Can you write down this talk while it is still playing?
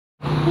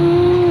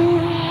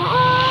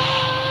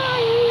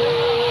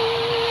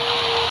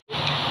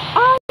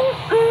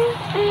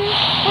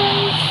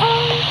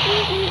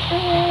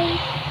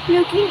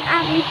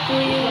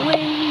through your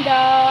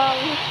window.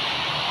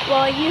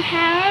 Well, you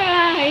have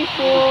a eye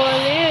for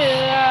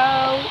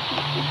little.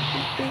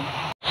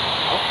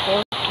 Of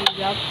course, you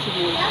love to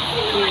do it.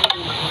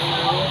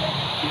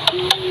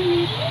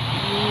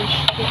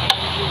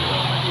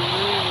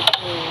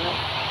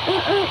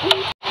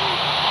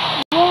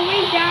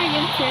 Rolling down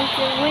your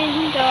tinted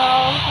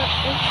window.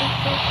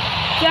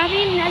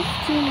 Driving next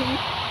to me,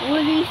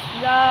 really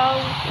slow.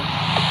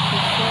 She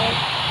said,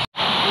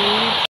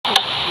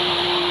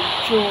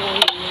 joy.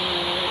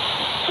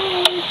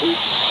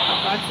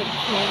 About to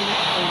kill me.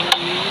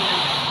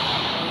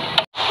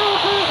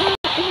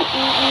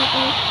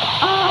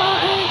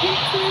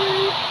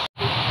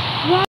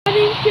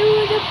 Running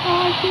through the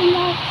parking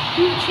lot,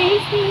 he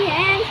chased me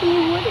and he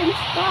wouldn't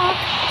stop.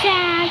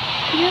 Tag,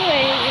 you're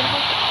in.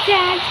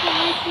 Tag,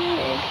 you're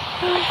in.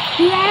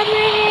 Grab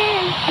my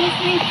hand, push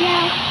me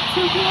down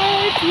to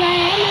words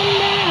where I'm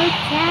now.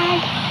 Tag,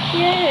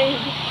 you're in.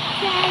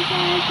 Tag,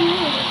 you're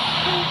in.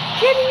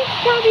 Kitty,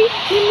 Bobby,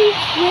 Kitty,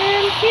 where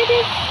I'm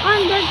sitting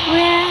on the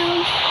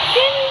ground.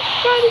 Kitty,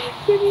 Bobby,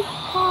 Kitty,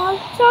 I'll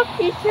talk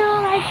it to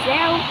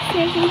myself.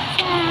 Saying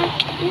tag,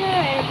 you're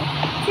in.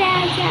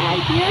 Tag,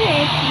 you're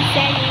in. He's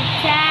saying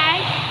tag,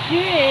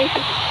 you're in.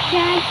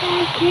 Tag,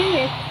 you're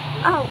in.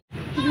 Oh,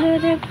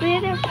 little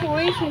bit of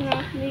poison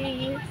on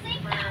me.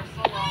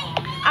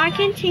 I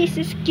can taste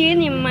the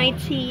skin in my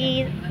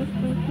teeth. Oh,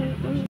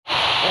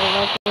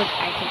 look,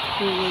 I can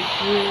feel it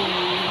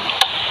green.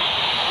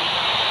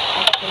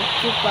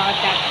 About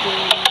that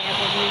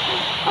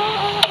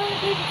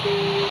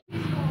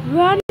never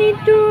running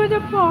through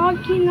the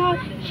parking lot,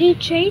 he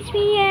chased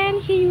me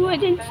and he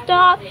wouldn't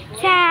stop.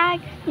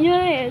 Tag,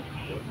 yes,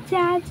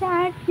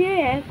 tag,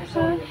 yes.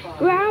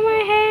 Grab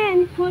my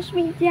hand, push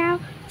me down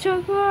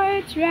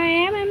towards where I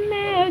am and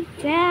melt.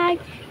 Tag,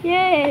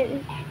 yes,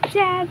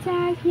 tag,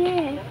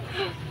 yes.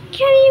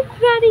 Can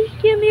anybody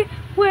hear me?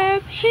 We're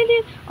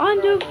hidden on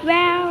the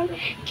ground.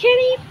 Can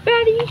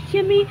anybody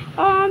hear me?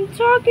 I'm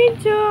talking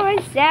to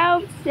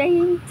myself,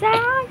 saying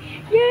tag,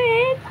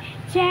 you're it.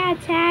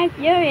 Tag,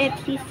 you're it.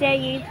 He's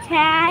saying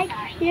tag,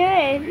 you're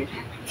it.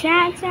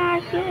 Tag,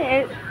 you're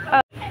it.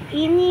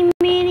 Eeny,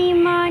 meeny,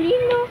 miny,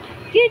 no.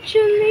 Get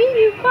your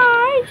lady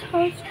by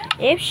toes.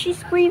 If she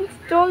screams,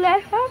 don't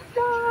let her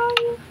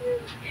fly.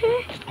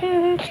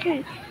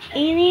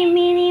 Eeny,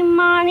 meeny,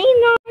 miny,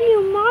 no.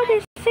 Your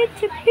mother said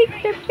to pick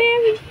the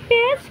very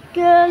best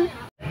girl.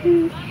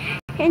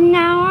 And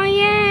now I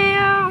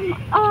am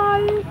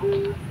running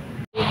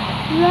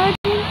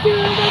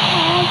through the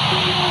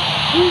parking lot.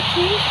 He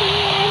chased me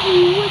and he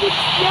wouldn't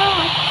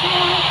stop.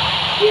 Tag,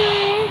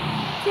 you're in.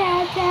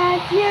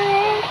 Tag, you're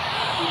in.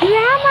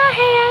 Grab my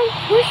hand,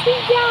 push me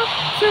down,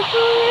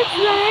 circle it,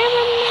 slam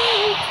and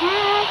make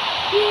tag,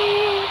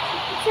 yeah,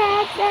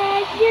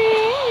 tag,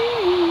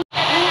 yeah.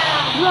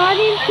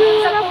 Running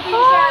through the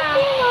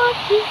parking lot,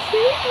 he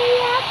chased me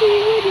and he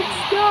wouldn't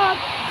stop.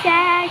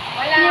 Tag,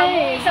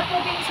 yeah,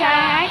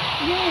 tag,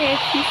 yeah.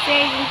 He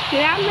said,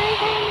 grab my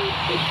hand and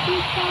push me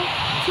down,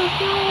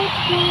 circle it,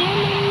 slam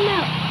and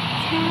melt.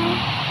 Tag,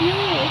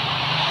 yeah,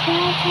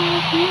 tag,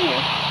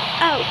 yeah.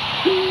 Oh.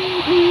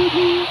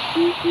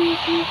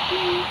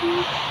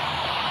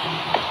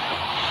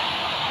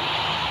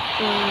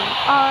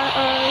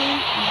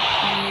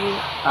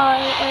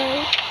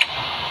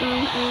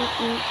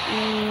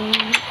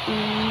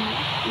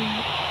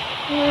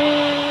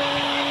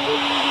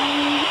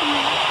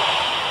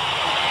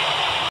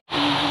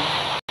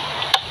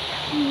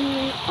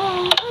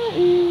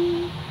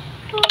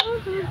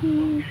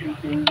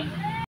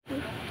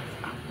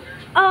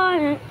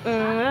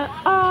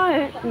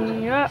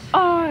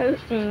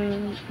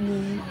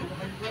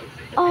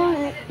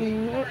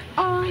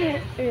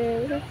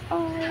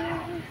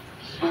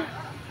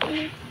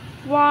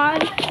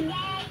 One,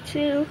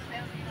 two.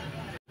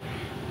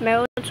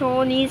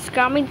 Melatonin's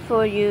coming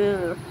for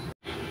you.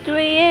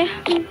 3,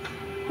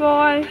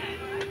 4.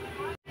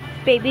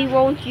 Baby,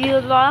 won't you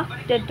lock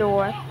the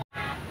door?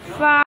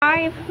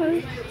 5,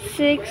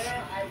 6.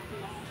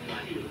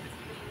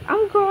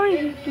 I'm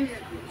going to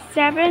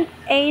 7,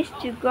 8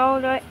 to go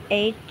to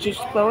 8.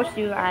 Just close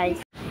your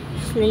eyes.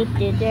 Sleep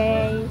the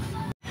days.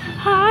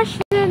 Hush,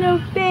 little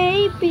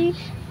baby.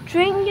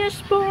 Drink your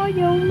spoil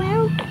your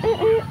milk.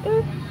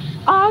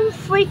 I'm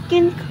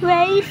freaking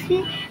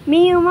crazy.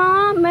 Me and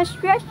mama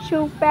stretch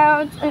your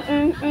belts.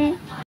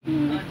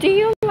 Do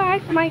you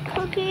like my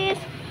cookies?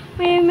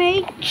 We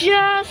made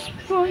just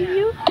for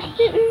you.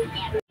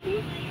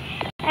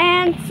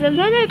 And a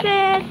little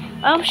bit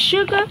of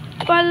sugar,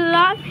 but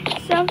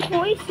lots of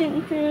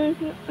poison.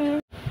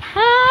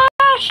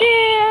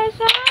 Ashes,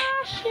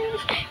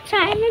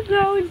 time to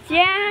go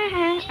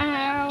down.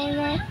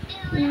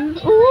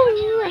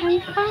 Ooh, I'm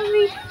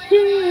sorry, do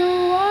you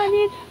want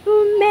it?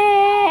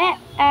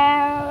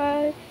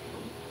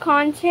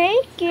 Can't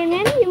take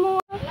it anymore.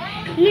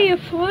 Leah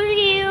for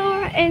you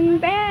and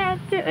Beth.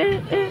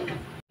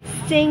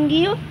 Sing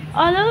you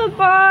a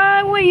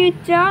lullaby where you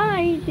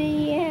die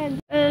the end.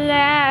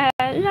 La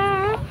la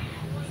la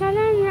la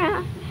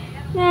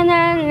la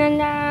la la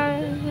la.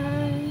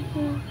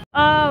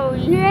 Oh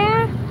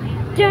yeah,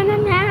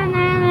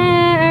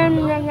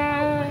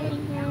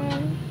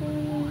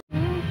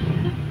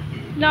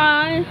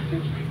 9,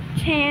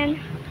 10.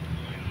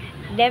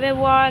 Never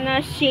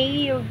wanna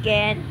see you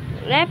again.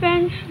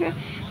 11,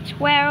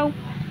 12.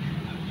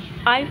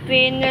 I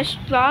finish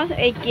strong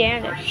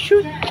again.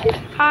 Shoot,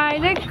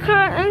 hide the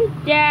curtain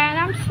that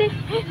I'm sick.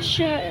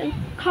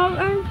 Come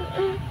on.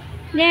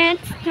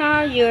 Next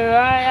time you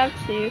run up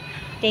to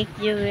think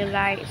you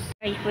realize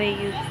right where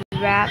you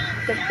grab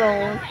the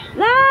bone.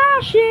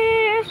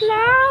 Lashes,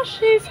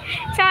 lashes,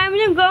 time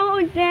to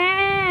go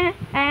down.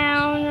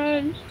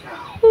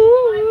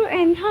 Ooh,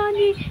 and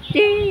honey, do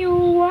you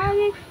want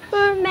it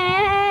for me?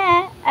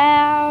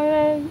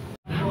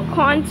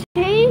 Can't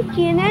take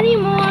it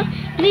anymore.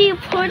 Leave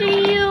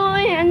putting you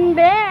in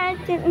bed.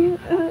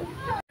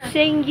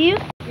 Sing you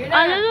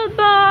a little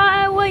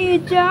boy when you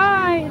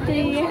die.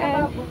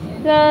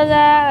 La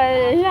la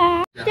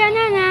la la la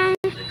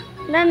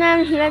la la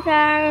la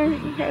la.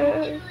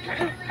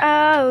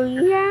 Oh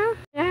yeah.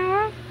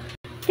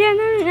 La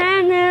la la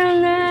la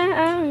la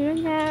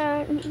la.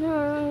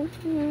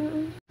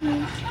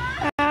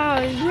 Oh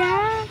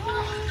yeah.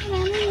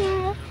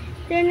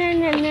 La la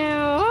la la.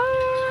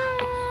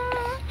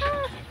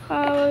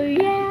 Oh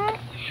yeah.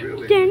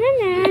 Da na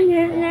na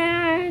na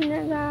na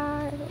na.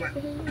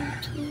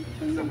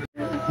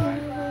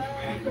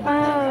 Oh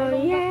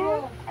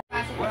yeah.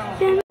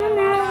 Da na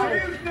na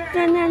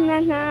da na na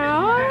na.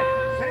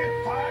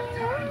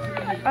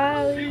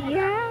 Oh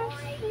yeah.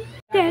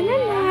 Da na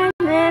na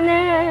na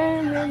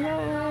na na.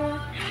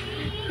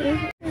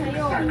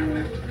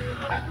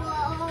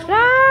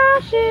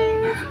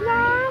 Lashes,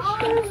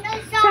 lashes,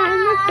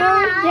 time to go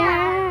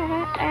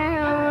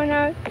down.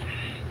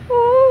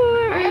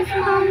 Ooh, and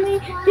tell me,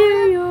 do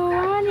you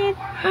want it?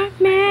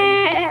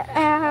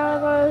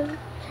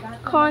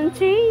 Can't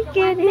take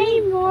it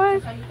anymore.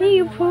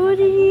 You put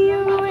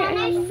you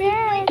in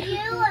bed.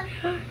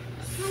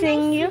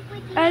 Sing you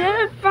a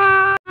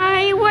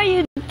lullaby when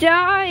you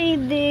die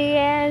in the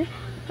end.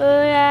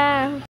 Oh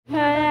yeah,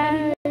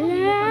 na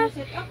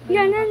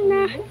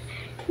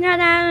na na na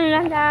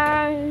na na.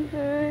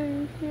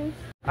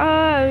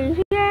 Oh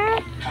yeah,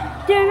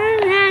 na na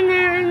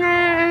na na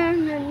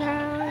na na.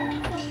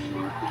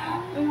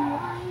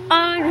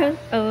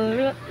 Oh,